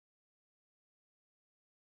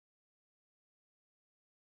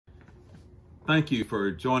Thank you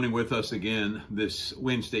for joining with us again this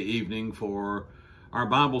Wednesday evening for our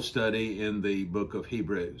Bible study in the book of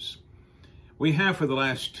Hebrews. We have for the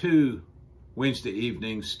last two Wednesday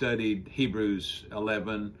evenings studied Hebrews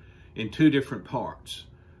 11 in two different parts.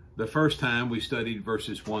 The first time we studied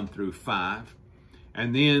verses 1 through 5,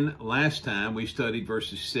 and then last time we studied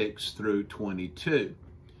verses 6 through 22.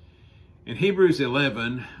 In Hebrews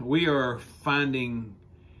 11, we are finding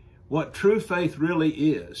what true faith really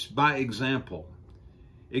is by example.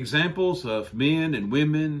 Examples of men and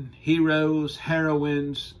women, heroes,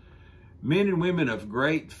 heroines, men and women of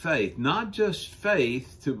great faith. Not just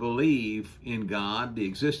faith to believe in God, the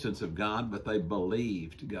existence of God, but they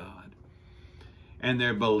believed God. And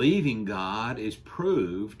their believing God is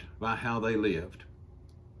proved by how they lived.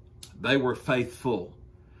 They were faithful.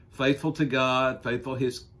 Faithful to God, faithful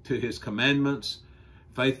to His commandments,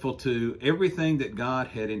 faithful to everything that God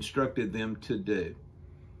had instructed them to do.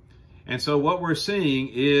 And so what we're seeing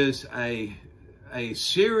is a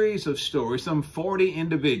series of stories, some 40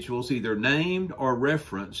 individuals either named or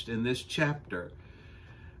referenced in this chapter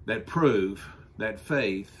that prove that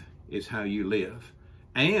faith is how you live.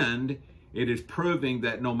 And it is proving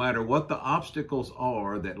that no matter what the obstacles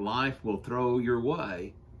are that life will throw your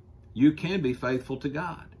way, you can be faithful to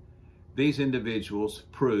God. These individuals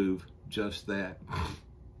prove just that.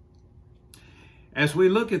 As we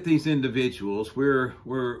look at these individuals, we're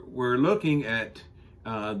looking at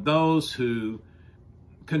those who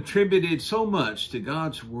contributed so much to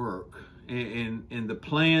God's work and the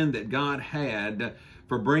plan that God had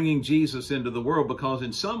for bringing Jesus into the world, because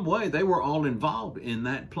in some way they were all involved in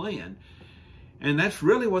that plan. And that's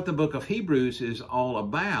really what the book of Hebrews is all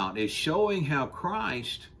about, is showing how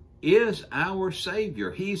Christ is our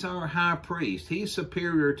Savior. He's our high priest. He's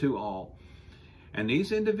superior to all. And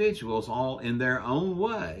these individuals, all in their own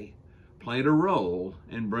way, played a role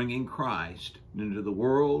in bringing Christ into the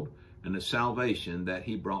world and the salvation that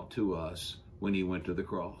He brought to us when He went to the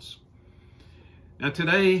cross. Now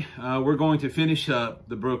today, we're going to finish up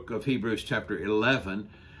the book of Hebrews chapter 11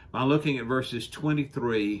 by looking at verses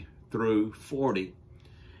 23 through 40.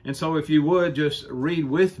 And so if you would just read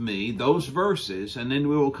with me those verses, and then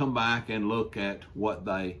we will come back and look at what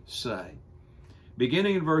they say.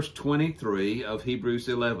 Beginning in verse 23 of Hebrews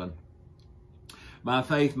 11. By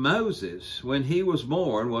faith Moses, when he was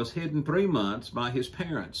born, was hidden 3 months by his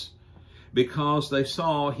parents, because they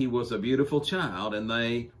saw he was a beautiful child, and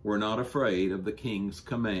they were not afraid of the king's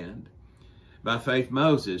command. By faith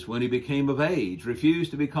Moses, when he became of age,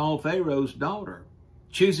 refused to be called Pharaoh's daughter,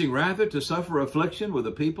 choosing rather to suffer affliction with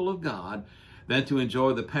the people of God than to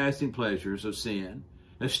enjoy the passing pleasures of sin,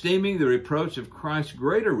 esteeming the reproach of Christ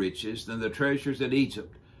greater riches than the treasures in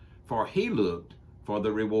Egypt, for he looked for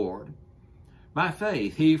the reward. By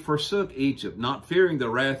faith he forsook Egypt, not fearing the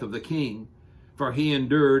wrath of the king, for he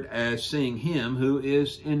endured as seeing Him who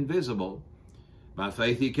is invisible. By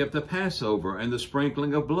faith he kept the Passover and the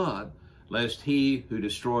sprinkling of blood, lest he who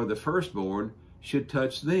destroyed the firstborn should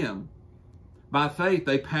touch them. By faith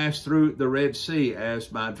they passed through the Red Sea as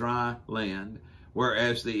by dry land,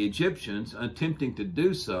 whereas the Egyptians, attempting to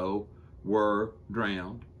do so, were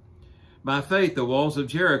drowned. By faith the walls of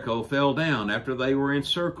Jericho fell down after they were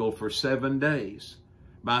encircled for 7 days.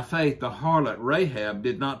 By faith the harlot Rahab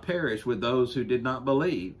did not perish with those who did not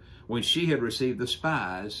believe, when she had received the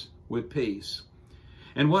spies with peace.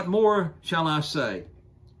 And what more shall I say?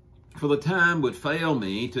 For the time would fail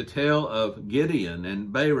me to tell of Gideon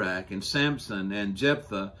and Barak and Samson and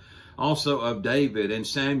Jephthah, also of David and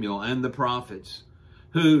Samuel and the prophets,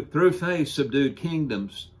 who through faith subdued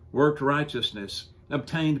kingdoms, worked righteousness,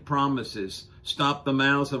 obtained promises, stopped the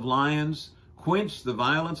mouths of lions, quenched the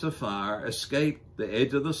violence of fire, escaped the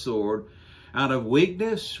edge of the sword, out of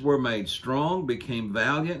weakness were made strong, became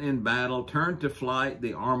valiant in battle, turned to flight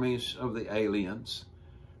the armies of the aliens.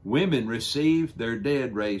 Women received their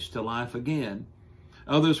dead raised to life again.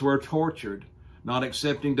 Others were tortured, not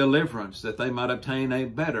accepting deliverance, that they might obtain a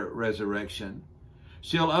better resurrection.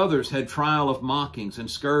 Still others had trial of mockings and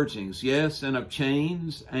scourgings, yes, and of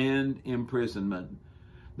chains and imprisonment.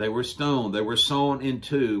 They were stoned, they were sawn in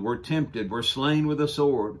two, were tempted, were slain with a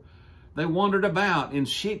sword. They wandered about in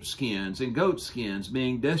sheepskins and goatskins,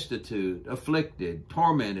 being destitute, afflicted,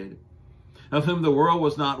 tormented, of whom the world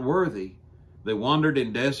was not worthy. They wandered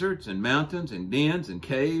in deserts and mountains and dens and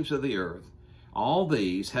caves of the earth. All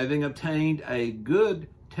these, having obtained a good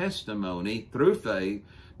testimony through faith,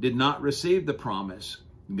 did not receive the promise,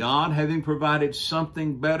 God having provided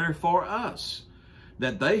something better for us,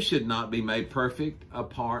 that they should not be made perfect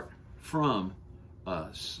apart from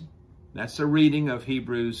us. That's a reading of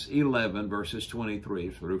Hebrews 11, verses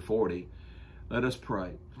 23 through 40. Let us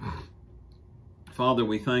pray. Father,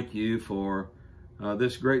 we thank you for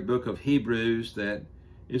this great book of Hebrews that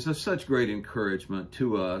is of such great encouragement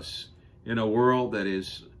to us in a world that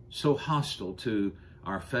is so hostile to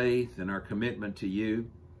our faith and our commitment to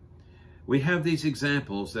you. We have these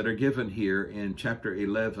examples that are given here in chapter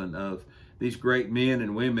 11 of these great men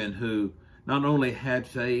and women who not only had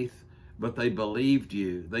faith, but they believed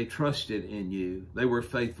you, they trusted in you, they were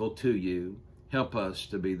faithful to you. Help us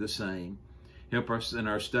to be the same. Help us in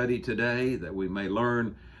our study today that we may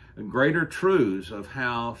learn greater truths of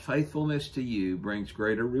how faithfulness to you brings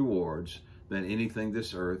greater rewards than anything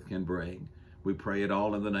this earth can bring. We pray it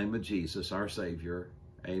all in the name of Jesus, our Savior.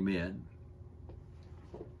 Amen.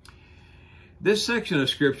 This section of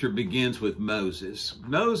Scripture begins with Moses.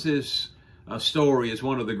 Moses' story is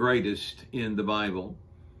one of the greatest in the Bible.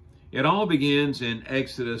 It all begins in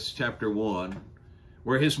Exodus chapter 1,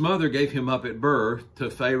 where his mother gave him up at birth to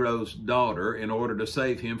Pharaoh's daughter in order to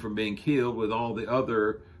save him from being killed with all the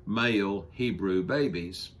other male Hebrew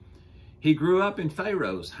babies. He grew up in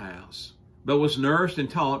Pharaoh's house, but was nursed and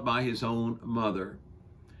taught by his own mother.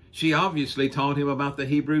 She obviously taught him about the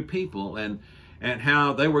Hebrew people and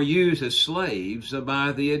how they were used as slaves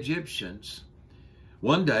by the Egyptians.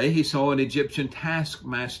 One day he saw an Egyptian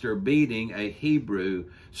taskmaster beating a Hebrew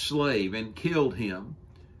slave and killed him.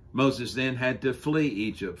 Moses then had to flee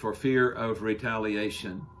Egypt for fear of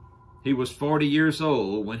retaliation. He was 40 years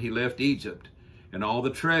old when he left Egypt and all the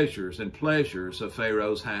treasures and pleasures of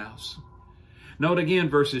Pharaoh's house. Note again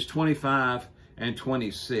verses 25 and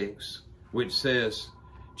 26, which says,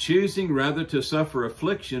 choosing rather to suffer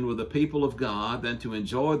affliction with the people of God than to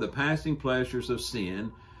enjoy the passing pleasures of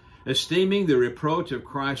sin, esteeming the reproach of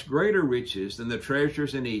Christ greater riches than the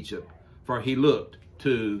treasures in Egypt, for he looked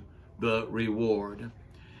to the reward.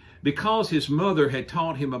 Because his mother had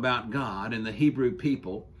taught him about God and the Hebrew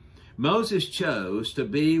people, Moses chose to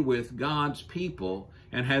be with God's people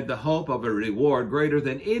and had the hope of a reward greater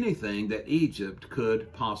than anything that Egypt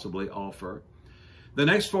could possibly offer. The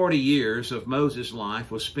next 40 years of Moses'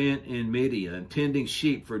 life was spent in Midian, tending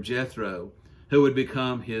sheep for Jethro, who would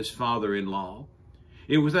become his father-in-law.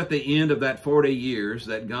 It was at the end of that 40 years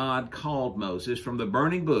that God called Moses from the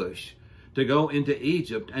burning bush to go into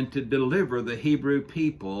Egypt and to deliver the Hebrew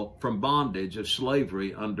people from bondage of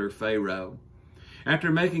slavery under Pharaoh. After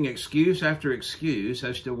making excuse after excuse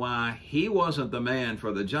as to why he wasn't the man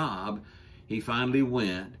for the job, he finally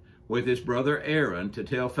went with his brother Aaron to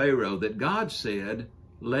tell Pharaoh that God said,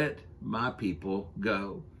 let my people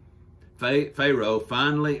go. Pharaoh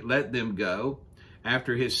finally let them go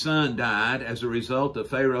after his son died as a result of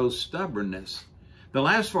Pharaoh's stubbornness. The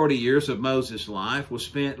last 40 years of Moses' life was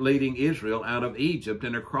spent leading Israel out of Egypt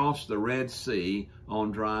and across the Red Sea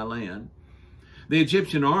on dry land. The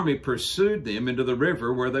Egyptian army pursued them into the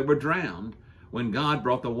river where they were drowned when God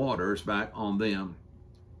brought the waters back on them.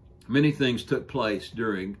 Many things took place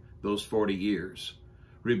during those 40 years.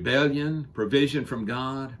 Rebellion, provision from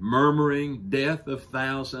God, murmuring, death of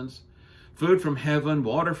thousands, food from heaven,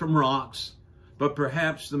 water from rocks. But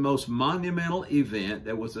perhaps the most monumental event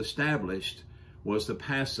that was established was the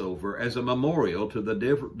Passover as a memorial to the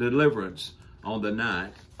deliverance on the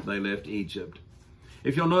night they left Egypt.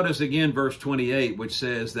 If you'll notice again verse 28, which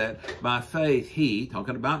says that by faith he,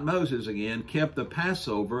 talking about Moses again, kept the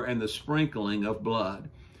Passover and the sprinkling of blood.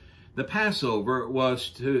 The Passover was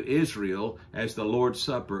to Israel as the Lord's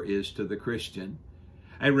Supper is to the Christian.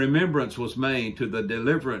 A remembrance was made to the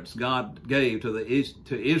deliverance God gave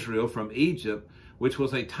to Israel from Egypt, which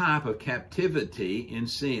was a type of captivity in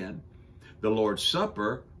sin. The Lord's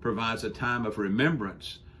Supper provides a time of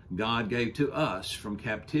remembrance God gave to us from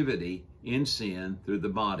captivity in sin through the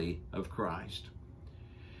body of Christ.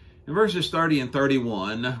 In verses 30 and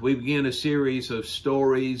 31, we begin a series of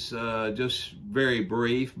stories, just very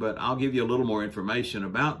brief, but I'll give you a little more information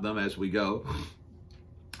about them as we go.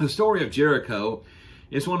 The story of Jericho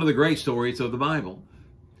is one of the great stories of the Bible.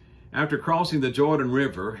 After crossing the Jordan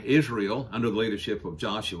River, Israel, under the leadership of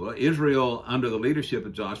Joshua,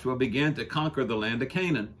 began to conquer the land of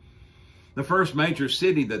Canaan. The first major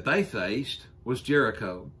city that they faced was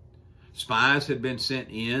Jericho. Spies had been sent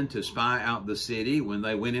in to spy out the city when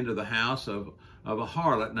they went into the house of a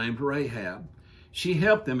harlot named Rahab. She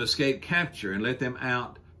helped them escape capture and let them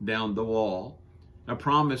out down the wall. A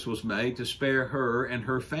promise was made to spare her and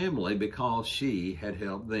her family because she had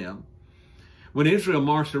helped them. When Israel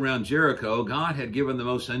marched around Jericho, God had given the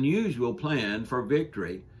most unusual plan for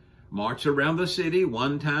victory. March around the city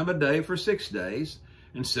 1 time a day for 6 days,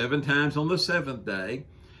 and 7 times on the 7th day.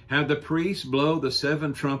 Have the priests blow the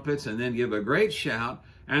 7 trumpets and then give a great shout,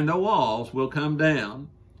 and the walls will come down.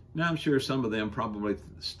 Now, I'm sure some of them probably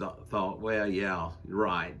thought, well, yeah,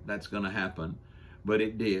 right, that's going to happen. but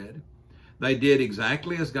it did. They did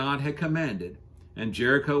exactly as God had commanded, and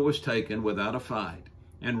Jericho was taken without a fight.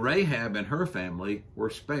 And Rahab and her family were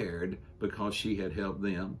spared because she had helped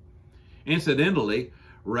them. Incidentally,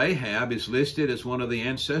 Rahab is listed as one of the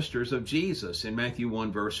ancestors of Jesus in Matthew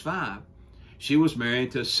 1 verse 5. She was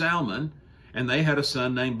married to Salmon, and they had a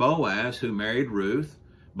son named Boaz who married Ruth.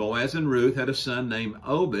 Boaz and Ruth had a son named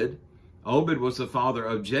Obed. Obed was the father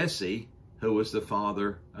of Jesse, who was the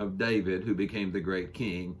father of David, who became the great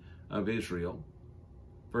king of Israel.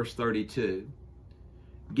 Verse 32.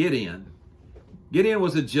 Gideon. Gideon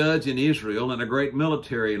was a judge in Israel and a great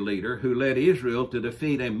military leader who led Israel to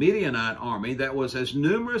defeat a Midianite army that was as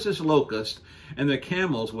numerous as locusts and their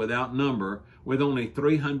camels without number, with only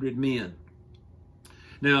 300 men.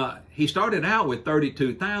 Now, he started out with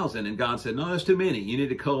 32,000, and God said, no, that's too many. You need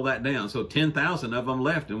to cull that down. So 10,000 of them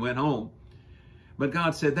left and went home. But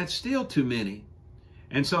God said, that's still too many.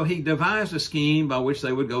 And so he devised a scheme by which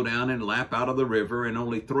they would go down and lap out of the river, and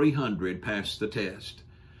only 300 passed the test.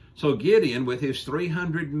 So Gideon, with his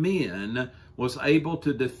 300 men, was able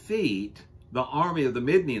to defeat the army of the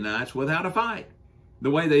Midianites without a fight.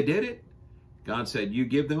 The way they did it, God said, you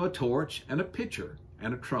give them a torch and a pitcher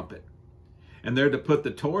and a trumpet. And they're to put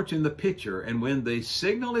the torch in the pitcher, and when the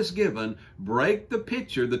signal is given, break the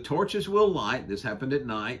pitcher, the torches will light. This happened at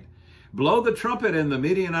night. Blow the trumpet, and the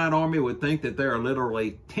Midianite army would think that there are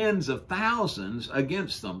literally tens of thousands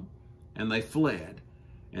against them. And they fled.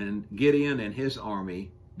 And Gideon and his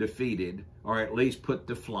army defeated, or at least put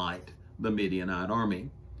to flight, the Midianite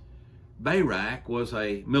army. Barak was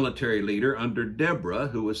a military leader under Deborah,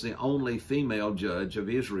 who was the only female judge of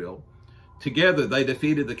Israel. Together they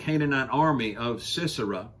defeated the Canaanite army of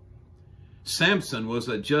Sisera. Samson was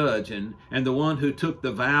a judge and the one who took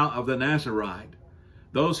the vow of the Nazirite.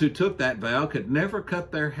 Those who took that vow could never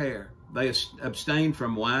cut their hair. They abstained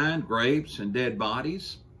from wine, grapes, and dead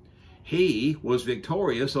bodies. He was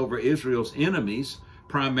victorious over Israel's enemies,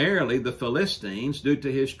 primarily the Philistines, due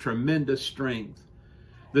to his tremendous strength.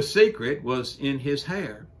 The secret was in his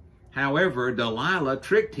hair. However, Delilah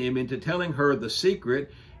tricked him into telling her the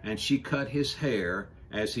secret, and she cut his hair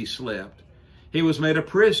as he slept. He was made a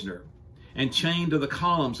prisoner and chained to the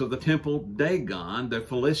columns of the temple Dagon, the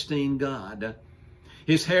Philistine god.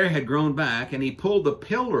 His hair had grown back, and he pulled the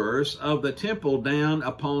pillars of the temple down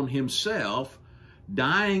upon himself,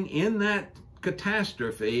 dying in that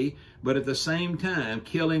catastrophe, but at the same time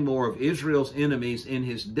killing more of Israel's enemies in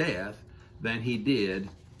his death than he did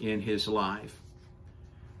in his life.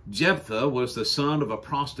 Jephthah was the son of a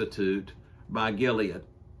prostitute by Gilead.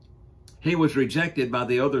 He was rejected by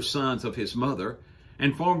the other sons of his mother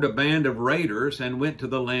and formed a band of raiders and went to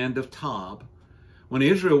the land of Tob. When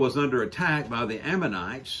Israel was under attack by the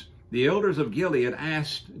Ammonites, the elders of Gilead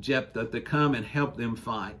asked Jephthah to come and help them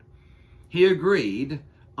fight. He agreed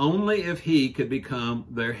only if he could become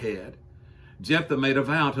their head. Jephthah made a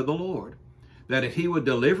vow to the Lord that if he would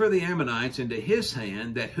deliver the Ammonites into his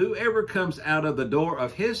hand, that whoever comes out of the door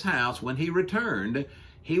of his house when he returned,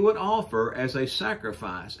 he would offer as a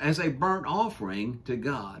sacrifice, as a burnt offering to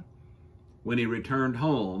God. When he returned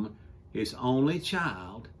home, his only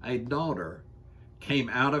child, a daughter, came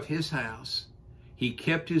out of his house. He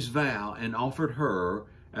kept his vow and offered her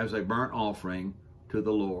as a burnt offering to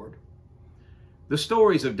the Lord. The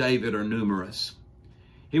stories of David are numerous.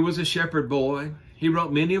 He was a shepherd boy. He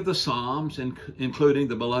wrote many of the Psalms, including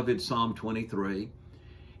the beloved Psalm 23.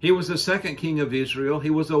 He was the second king of Israel.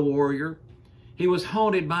 He was a warrior. He was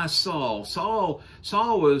haunted by Saul. Saul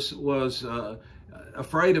was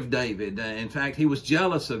afraid of David. In fact, he was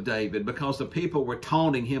jealous of David because the people were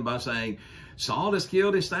taunting him by saying, Saul has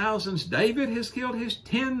killed his thousands. David has killed his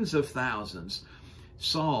tens of thousands.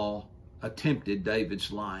 Saul attempted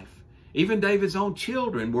David's life. Even David's own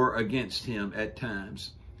children were against him at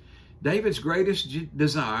times. David's greatest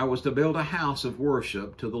desire was to build a house of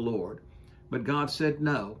worship to the Lord. But God said,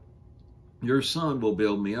 no, your son will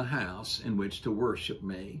build me a house in which to worship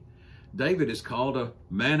me. David is called a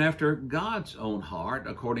man after God's own heart,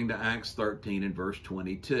 according to Acts 13 and verse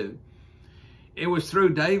 22. It was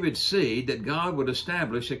through David's seed that God would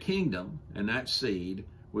establish a kingdom, and that seed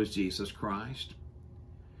was Jesus Christ.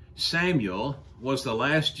 Samuel was the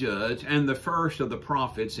last judge and the first of the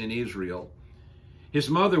prophets in Israel. His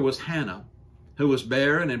mother was Hannah, who was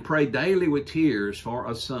barren and prayed daily with tears for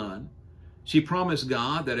a son. She promised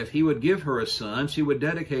God that if he would give her a son, she would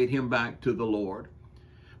dedicate him back to the Lord.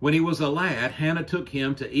 When he was a lad, Hannah took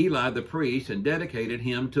him to Eli the priest and dedicated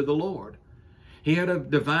him to the Lord. He had a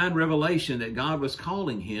divine revelation that God was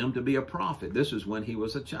calling him to be a prophet. This is when he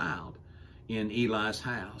was a child in Eli's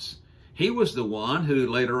house. He was the one who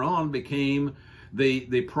later on became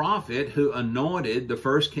the prophet who anointed the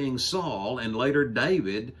first king Saul and later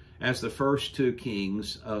David as the first two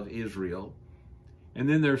kings of Israel. And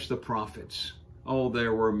then there's the prophets. Oh,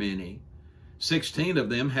 there were many. 16 of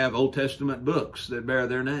them have Old Testament books that bear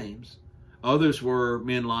their names. Others were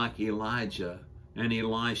men like Elijah and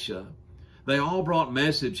Elisha. They all brought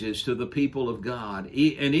messages to the people of God, and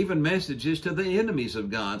even messages to the enemies of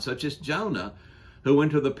God, such as Jonah, who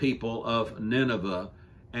went to the people of Nineveh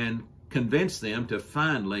and convinced them to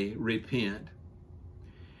finally repent.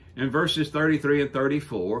 In verses 33 and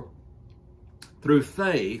 34, through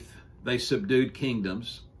faith they subdued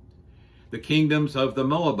kingdoms, the kingdoms of the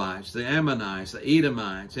Moabites, the Ammonites, the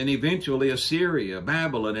Edomites, and eventually Assyria,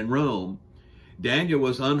 Babylon, and Rome. Daniel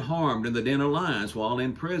was unharmed in the den of lions while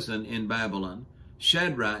in prison in Babylon.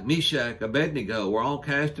 Shadrach, Meshach, Abednego were all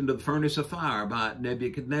cast into the furnace of fire by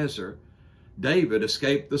Nebuchadnezzar. David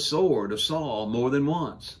escaped the sword of Saul more than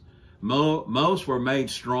once. Most were made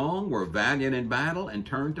strong, were valiant in battle, and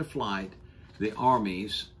turned to flight the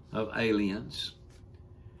armies of aliens.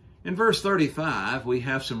 In verse 35, we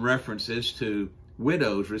have some references to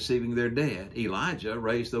widows receiving their dead. Elijah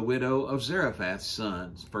raised the widow of Zarephath's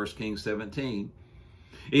sons, 1 Kings 17.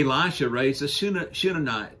 Elisha raised the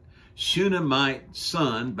Shunammite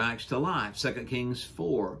son back to life, 2 Kings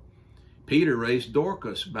 4. Peter raised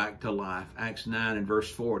Dorcas back to life, Acts 9 and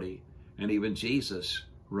verse 40. And even Jesus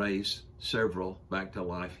raised several back to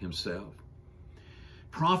life himself.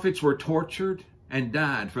 Prophets were tortured and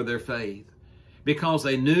died for their faith because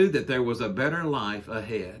they knew that there was a better life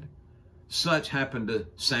ahead. Such happened to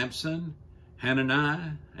Samson,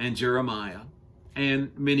 Hananiah, and Jeremiah,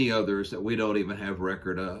 and many others that we don't even have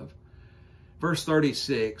record of. Verse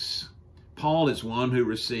 36, Paul is one who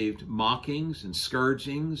received mockings and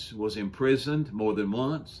scourgings, was imprisoned more than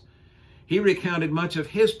once. He recounted much of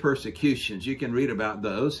his persecutions. You can read about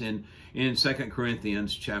those in 2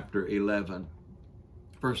 Corinthians chapter 11.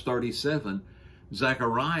 Verse 37,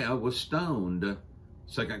 Zechariah was stoned,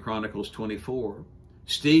 2 Chronicles 24.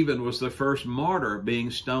 Stephen was the first martyr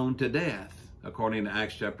being stoned to death, according to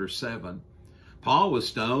Acts chapter 7. Paul was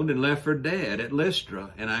stoned and left for dead at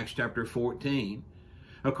Lystra in Acts chapter 14.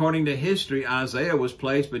 According to history, Isaiah was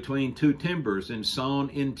placed between two timbers and sawn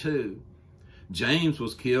in two. James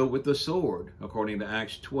was killed with the sword, according to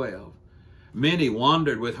Acts 12. Many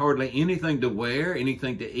wandered with hardly anything to wear,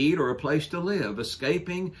 anything to eat, or a place to live,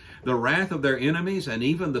 escaping the wrath of their enemies and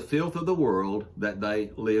even the filth of the world that they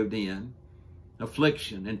lived in.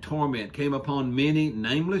 Affliction and torment came upon many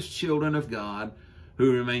nameless children of God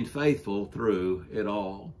who remained faithful through it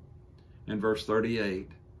all. And verse 38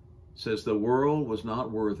 says, the world was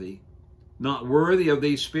not worthy of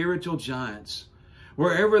these spiritual giants.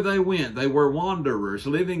 Wherever they went, they were wanderers,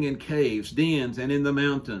 living in caves, dens, and in the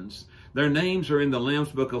mountains. Their names are in the Lamb's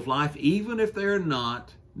Book of Life, even if they're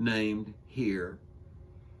not named here.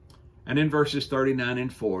 And in verses 39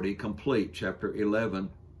 and 40, complete chapter 11.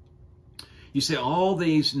 You see, all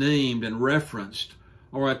these named and referenced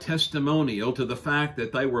are a testimonial to the fact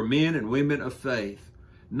that they were men and women of faith.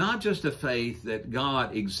 Not just a faith that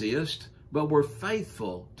God exists, but were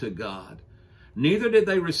faithful to God. Neither did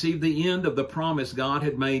they receive the end of the promise God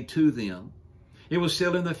had made to them. It was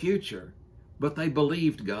still in the future, but they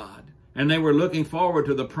believed God, and they were looking forward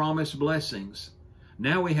to the promised blessings.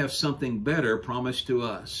 Now we have something better promised to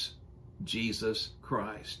us, Jesus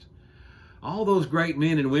Christ. All those great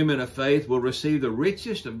men and women of faith will receive the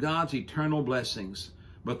richest of God's eternal blessings,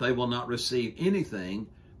 but they will not receive anything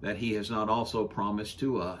that he has not also promised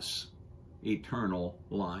to us, eternal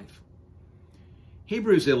life.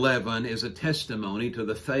 Hebrews 11 is a testimony to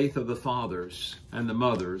the faith of the fathers and the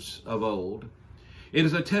mothers of old. It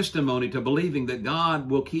is a testimony to believing that God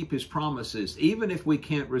will keep his promises, even if we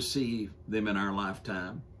can't receive them in our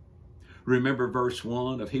lifetime. Remember verse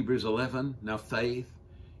 1 of Hebrews 11? Now faith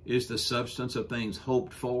is the substance of things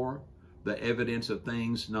hoped for, the evidence of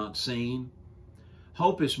things not seen.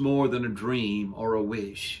 Hope is more than a dream or a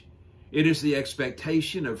wish. It is the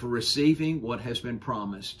expectation of receiving what has been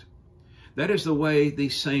promised. That is the way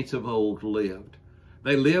these saints of old lived.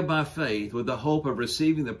 They lived by faith with the hope of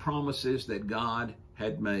receiving the promises that God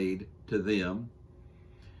had made to them.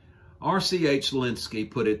 R.C.H. Linsky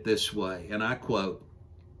put it this way, and I quote,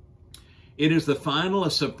 "It is the final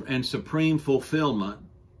and supreme fulfillment,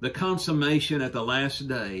 the consummation at the last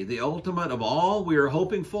day, the ultimate of all we are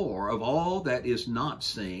hoping for, of all that is not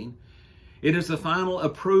seen. It is the final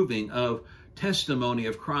approving of testimony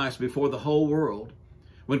of Christ before the whole world,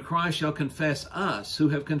 when Christ shall confess us who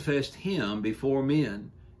have confessed him before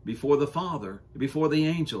men, before the Father, before the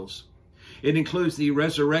angels. It includes the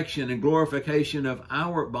resurrection and glorification of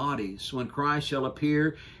our bodies when Christ shall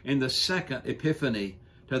appear in the second epiphany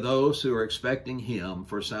to those who are expecting him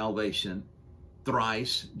for salvation.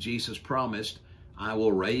 Thrice Jesus promised, I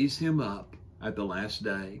will raise him up at the last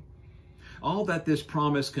day. All that this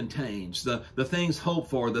promise contains, the things hoped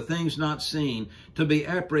for, the things not seen, to be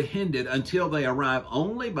apprehended until they arrive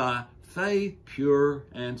only by faith, pure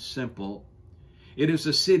and simple. It is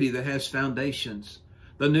a city that has foundations,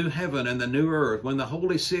 the new heaven and the new earth, when the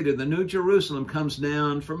holy city, the new Jerusalem, comes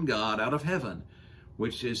down from God out of heaven,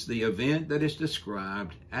 which is the event that is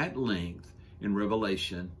described at length in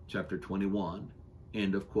Revelation chapter 21.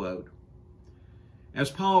 End of quote. As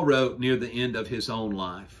Paul wrote near the end of his own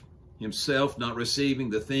life, himself not receiving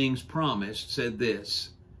the things promised, said this,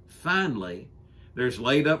 finally, there's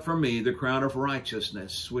laid up for me the crown of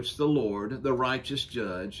righteousness, which the Lord, the righteous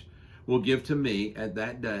judge, will give to me at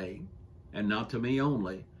that day, and not to me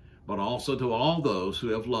only, but also to all those who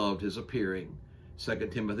have loved his appearing. 2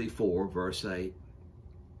 Timothy 4, verse 8.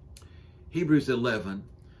 Hebrews 11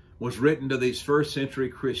 was written to these first century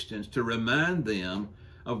Christians to remind them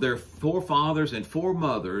of their forefathers and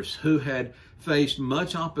foremothers who had faced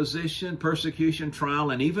much opposition, persecution,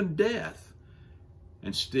 trial, and even death,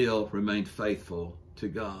 and still remained faithful to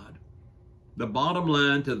God. The bottom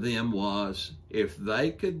line to them was, if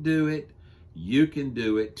they could do it, you can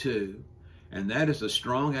do it too. And that is a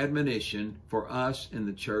strong admonition for us in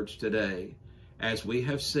the church today. As we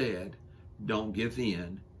have said, don't give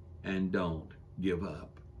in and don't give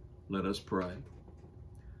up. Let us pray.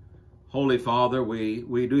 Holy Father,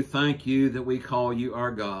 we do thank you that we call you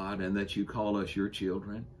our God and that you call us your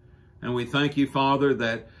children. And we thank you, Father,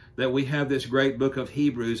 that we have this great book of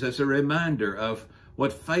Hebrews as a reminder of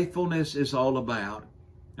what faithfulness is all about.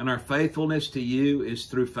 And our faithfulness to you is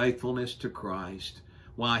through faithfulness to Christ.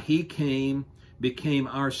 Why he came, became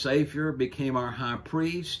our Savior, became our high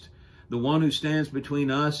priest, the one who stands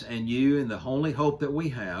between us and you and the only hope that we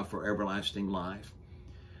have for everlasting life.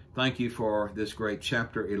 Thank you for this great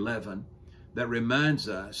chapter 11 that reminds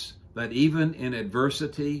us that even in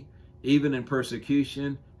adversity, even in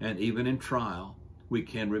persecution, and even in trial, we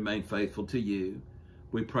can remain faithful to you.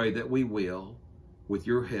 We pray that we will. With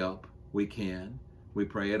your help, we can. We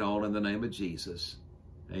pray it all in the name of Jesus.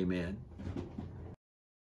 Amen.